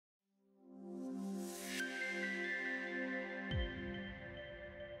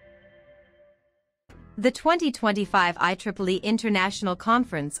The 2025 IEEE International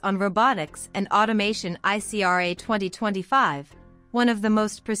Conference on Robotics and Automation ICRA 2025, one of the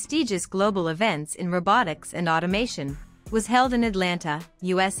most prestigious global events in robotics and automation, was held in Atlanta,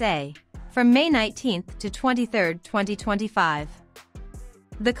 USA, from May 19 to 23, 2025.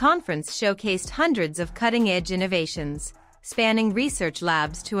 The conference showcased hundreds of cutting-edge innovations, spanning research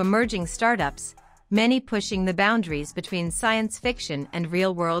labs to emerging startups, many pushing the boundaries between science fiction and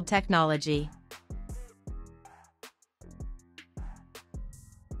real-world technology.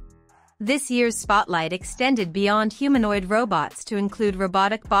 This year's spotlight extended beyond humanoid robots to include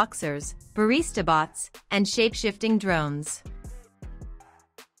robotic boxers, barista bots, and shape-shifting drones.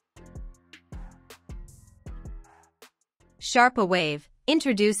 Sharpa Wave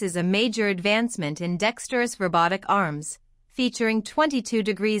introduces a major advancement in Dexterous robotic arms, featuring 22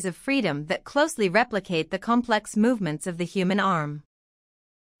 degrees of freedom that closely replicate the complex movements of the human arm.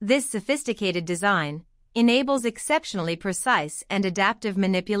 This sophisticated design enables exceptionally precise and adaptive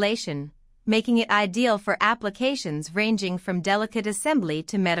manipulation, making it ideal for applications ranging from delicate assembly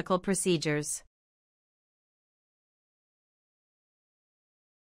to medical procedures.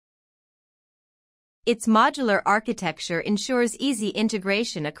 Its modular architecture ensures easy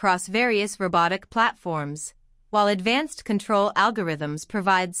integration across various robotic platforms, while advanced control algorithms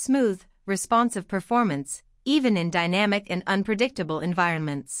provide smooth, responsive performance, even in dynamic and unpredictable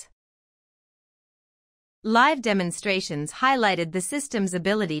environments. Live demonstrations highlighted the system's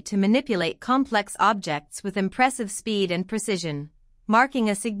ability to manipulate complex objects with impressive speed and precision, marking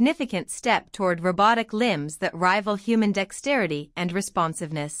a significant step toward robotic limbs that rival human dexterity and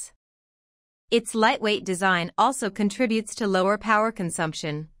responsiveness. Its lightweight design also contributes to lower power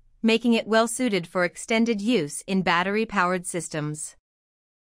consumption, making it well-suited for extended use in battery-powered systems.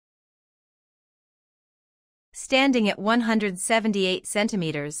 Standing at 178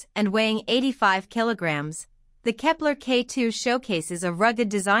 centimeters and weighing 85 kilograms, the Kepler K2 showcases a rugged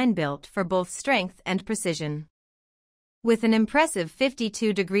design built for both strength and precision. With an impressive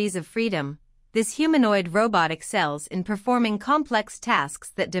 52 degrees of freedom, this humanoid robot excels in performing complex tasks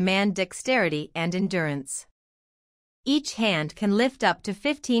that demand dexterity and endurance. Each hand can lift up to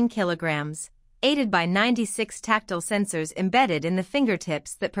 15 kilograms, aided by 96 tactile sensors embedded in the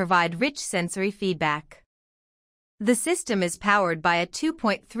fingertips that provide rich sensory feedback. The system is powered by a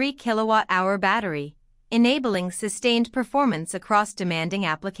 2.3 kilowatt-hour battery, enabling sustained performance across demanding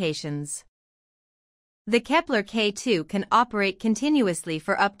applications. The Kepler K2 can operate continuously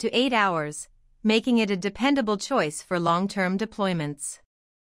for up to 8 hours, making it a dependable choice for long-term deployments.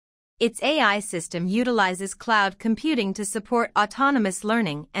 Its AI system utilizes cloud computing to support autonomous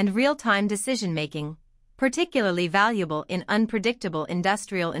learning and real-time decision-making, particularly valuable in unpredictable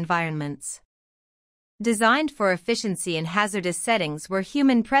industrial environments. Designed for efficiency in hazardous settings where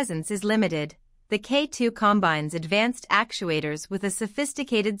human presence is limited, the K2 combines advanced actuators with a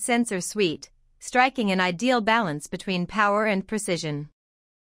sophisticated sensor suite, striking an ideal balance between power and precision.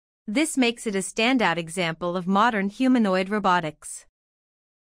 This makes it a standout example of modern humanoid robotics.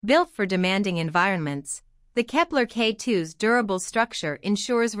 Built for demanding environments, the Kepler K2's durable structure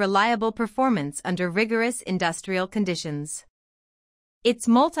ensures reliable performance under rigorous industrial conditions. Its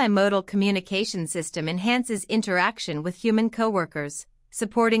multimodal communication system enhances interaction with human coworkers,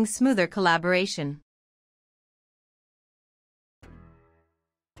 supporting smoother collaboration.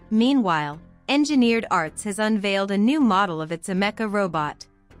 Meanwhile, Engineered Arts has unveiled a new model of its Ameca robot,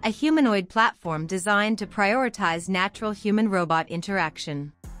 a humanoid platform designed to prioritize natural human-robot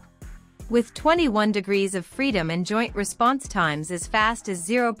interaction. With 21 degrees of freedom and joint response times as fast as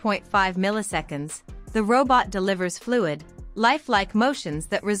 0.5 milliseconds, the robot delivers fluid, lifelike motions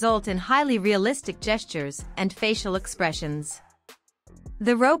that result in highly realistic gestures and facial expressions.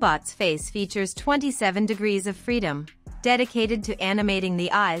 The robot's face features 27 degrees of freedom, dedicated to animating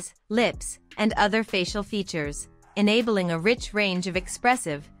the eyes, lips, and other facial features, enabling a rich range of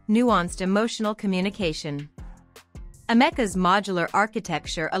expressive, nuanced emotional communication. Ameca's modular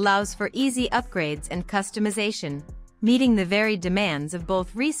architecture allows for easy upgrades and customization, meeting the varied demands of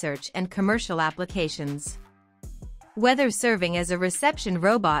both research and commercial applications. Whether serving as a reception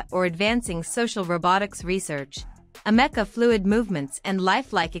robot or advancing social robotics research, Ameca fluid movements and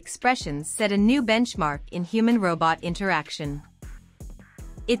lifelike expressions set a new benchmark in human-robot interaction.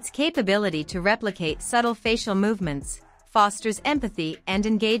 Its capability to replicate subtle facial movements fosters empathy and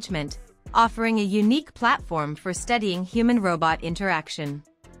engagement, offering a unique platform for studying human-robot interaction.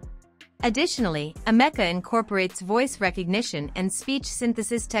 Additionally, Ameca incorporates voice recognition and speech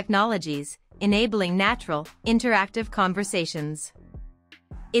synthesis technologies, enabling natural, interactive conversations.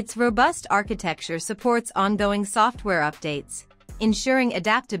 Its robust architecture supports ongoing software updates, ensuring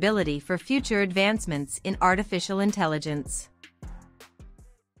adaptability for future advancements in artificial intelligence.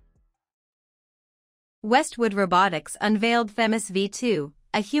 Westwood Robotics unveiled Themis V2,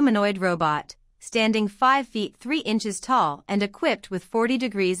 a humanoid robot, standing 5 feet 3 inches tall and equipped with 40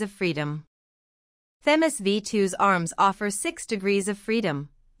 degrees of freedom. Themis V2's arms offer 6 degrees of freedom,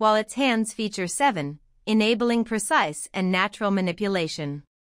 while its hands feature 7, enabling precise and natural manipulation.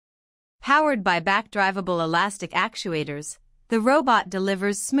 Powered by back-drivable elastic actuators, the robot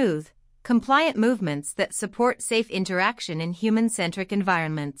delivers smooth, compliant movements that support safe interaction in human-centric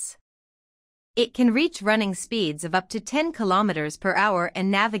environments. It can reach running speeds of up to 10 km per hour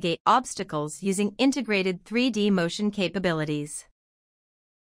and navigate obstacles using integrated 3D motion capabilities.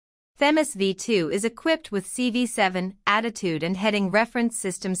 Themis V2 is equipped with CV7 attitude and heading reference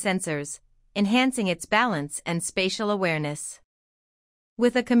system sensors, enhancing its balance and spatial awareness.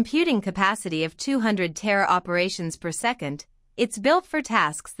 With a computing capacity of 200 tera operations per second, it's built for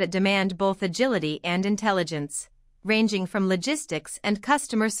tasks that demand both agility and intelligence, ranging from logistics and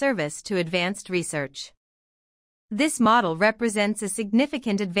customer service to advanced research. This model represents a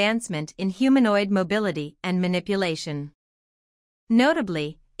significant advancement in humanoid mobility and manipulation.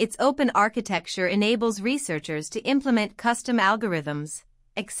 Notably, its open architecture enables researchers to implement custom algorithms,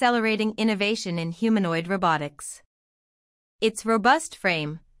 accelerating innovation in humanoid robotics. Its robust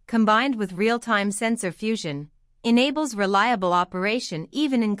frame, combined with real-time sensor fusion, enables reliable operation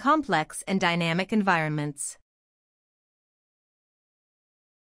even in complex and dynamic environments.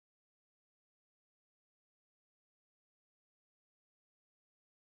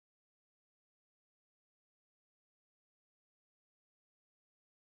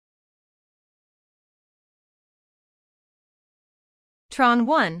 Tron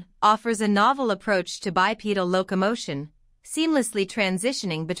 1 offers a novel approach to bipedal locomotion, seamlessly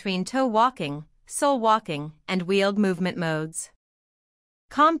transitioning between toe walking, sole walking, and wheeled movement modes.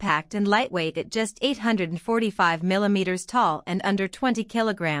 Compact and lightweight at just 845 mm tall and under 20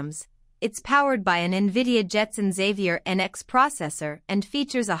 kg, it's powered by an NVIDIA Jetson Xavier NX processor and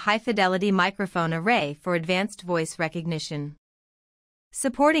features a high-fidelity microphone array for advanced voice recognition.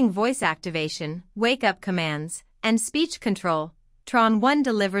 Supporting voice activation, wake-up commands, and speech control, Tron 1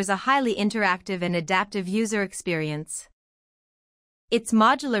 delivers a highly interactive and adaptive user experience. Its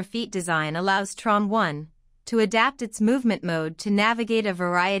modular feet design allows Tron 1 to adapt its movement mode to navigate a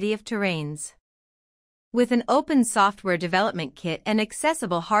variety of terrains. With an open software development kit and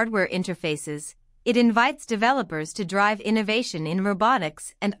accessible hardware interfaces, it invites developers to drive innovation in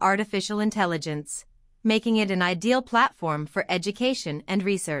robotics and artificial intelligence, making it an ideal platform for education and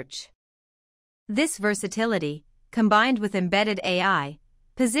research. This versatility, combined with embedded AI,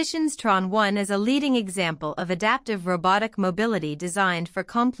 positions Tron 1 as a leading example of adaptive robotic mobility designed for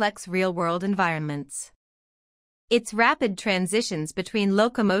complex real-world environments. Its rapid transitions between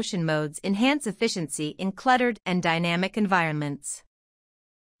locomotion modes enhance efficiency in cluttered and dynamic environments.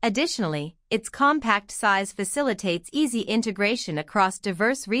 Additionally, its compact size facilitates easy integration across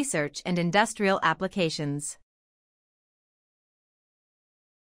diverse research and industrial applications.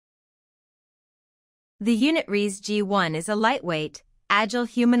 The Unitree's G1 is a lightweight, agile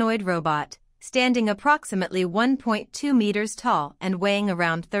humanoid robot, standing approximately 1.2 meters tall and weighing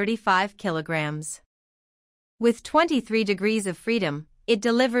around 35 kilograms. With 23 degrees of freedom, it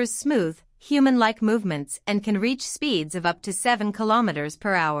delivers smooth, human-like movements and can reach speeds of up to 7 kilometers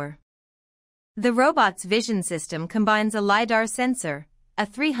per hour. The robot's vision system combines a LiDAR sensor, a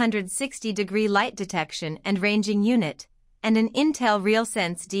 360-degree light detection and ranging unit, and an Intel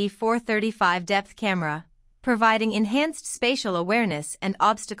RealSense D435 depth camera, providing enhanced spatial awareness and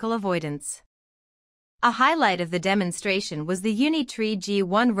obstacle avoidance. A highlight of the demonstration was the Unitree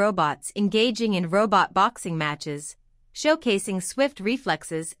G1 robots engaging in robot boxing matches, showcasing swift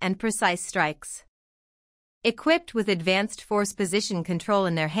reflexes and precise strikes. Equipped with advanced force position control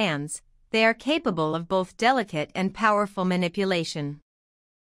in their hands, they are capable of both delicate and powerful manipulation.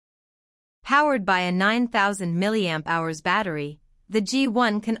 Powered by a 9,000 mAh battery, the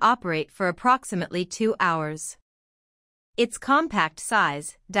G1 can operate for approximately 2 hours. Its compact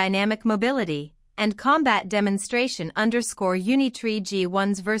size, dynamic mobility, and combat demonstration underscore Unitree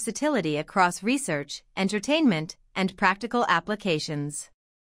G1's versatility across research, entertainment, and practical applications.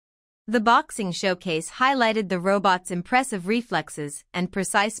 The boxing showcase highlighted the robot's impressive reflexes and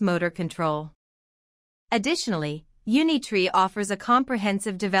precise motor control. Additionally, Unitree offers a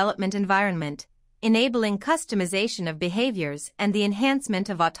comprehensive development environment, enabling customization of behaviors and the enhancement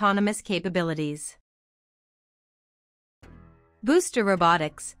of autonomous capabilities. Booster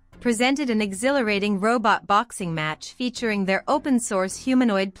Robotics presented an exhilarating robot boxing match featuring their open-source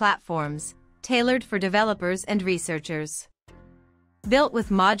humanoid platforms, tailored for developers and researchers. Built with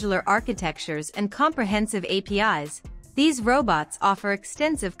modular architectures and comprehensive APIs, these robots offer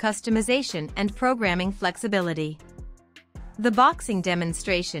extensive customization and programming flexibility. The boxing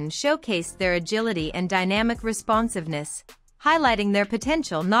demonstration showcased their agility and dynamic responsiveness, highlighting their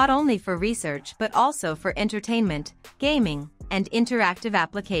potential not only for research but also for entertainment, gaming, and interactive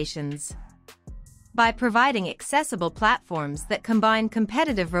applications. By providing accessible platforms that combine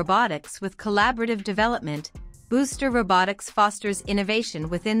competitive robotics with collaborative development, Booster Robotics fosters innovation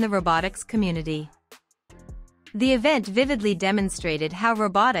within the robotics community. The event vividly demonstrated how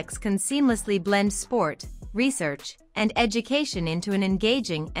robotics can seamlessly blend sport, research, and education into an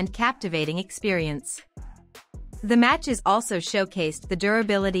engaging and captivating experience. The matches also showcased the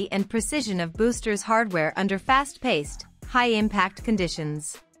durability and precision of Booster's hardware under fast-paced, high-impact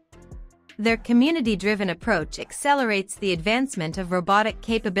conditions. Their community-driven approach accelerates the advancement of robotic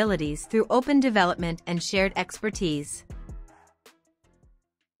capabilities through open development and shared expertise.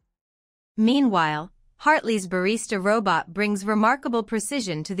 Meanwhile, Artley's Barista robot brings remarkable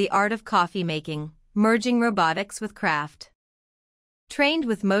precision to the art of coffee making, merging robotics with craft. Trained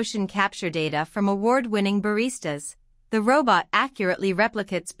with motion capture data from award-winning baristas, the robot accurately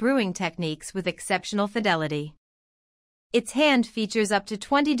replicates brewing techniques with exceptional fidelity. Its hand features up to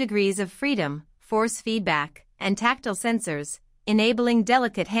 20 degrees of freedom, force feedback, and tactile sensors, enabling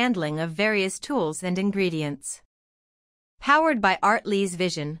delicate handling of various tools and ingredients. Powered by Artley's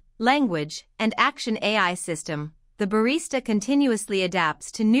vision, language, and action AI system, the barista continuously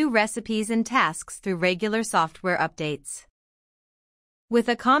adapts to new recipes and tasks through regular software updates. With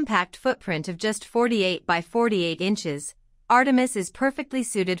a compact footprint of just 48 by 48 inches, Artemis is perfectly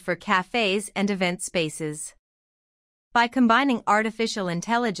suited for cafes and event spaces. By combining artificial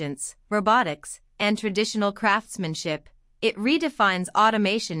intelligence, robotics, and traditional craftsmanship, it redefines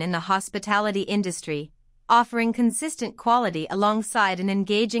automation in the hospitality industry, offering consistent quality alongside an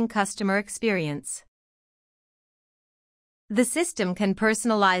engaging customer experience. The system can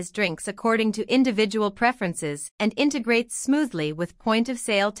personalize drinks according to individual preferences and integrates smoothly with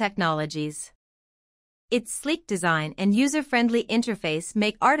point-of-sale technologies. Its sleek design and user-friendly interface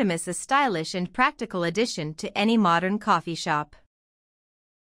make Artemis a stylish and practical addition to any modern coffee shop.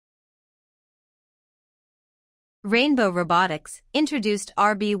 Rainbow Robotics introduced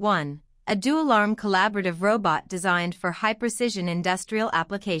RB1, a dual-arm collaborative robot designed for high-precision industrial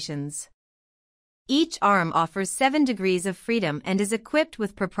applications. Each arm offers 7 degrees of freedom and is equipped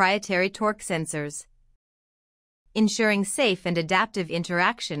with proprietary torque sensors, ensuring safe and adaptive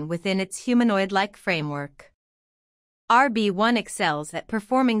interaction within its humanoid-like framework. RB1 excels at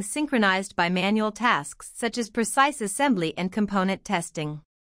performing synchronized bimanual tasks such as precise assembly and component testing.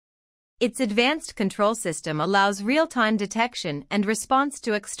 Its advanced control system allows real-time detection and response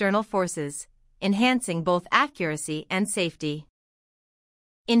to external forces, enhancing both accuracy and safety.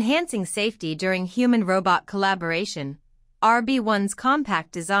 Enhancing safety during human-robot collaboration, RB1's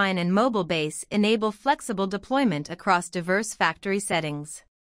compact design and mobile base enable flexible deployment across diverse factory settings.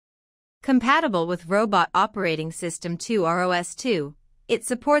 Compatible with Robot Operating System 2 ROS2, it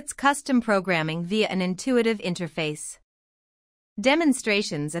supports custom programming via an intuitive interface.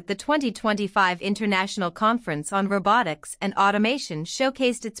 Demonstrations at the 2025 International Conference on Robotics and Automation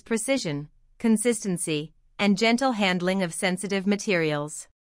showcased its precision, consistency, and gentle handling of sensitive materials.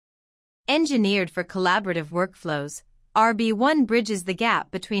 Engineered for collaborative workflows, RB1 bridges the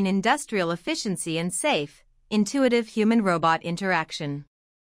gap between industrial efficiency and safe, intuitive human-robot interaction.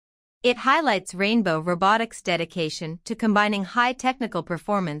 It highlights Rainbow Robotics' dedication to combining high technical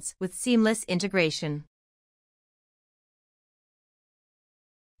performance with seamless integration.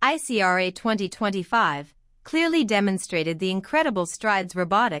 ICRA 2025 clearly demonstrated the incredible strides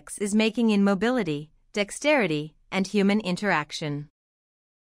robotics is making in mobility, dexterity, and human interaction.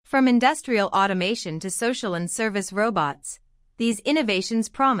 From industrial automation to social and service robots, these innovations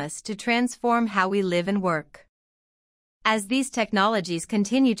promise to transform how we live and work. As these technologies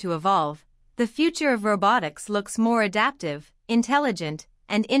continue to evolve, the future of robotics looks more adaptive, intelligent,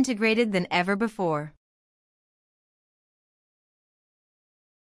 and integrated than ever before.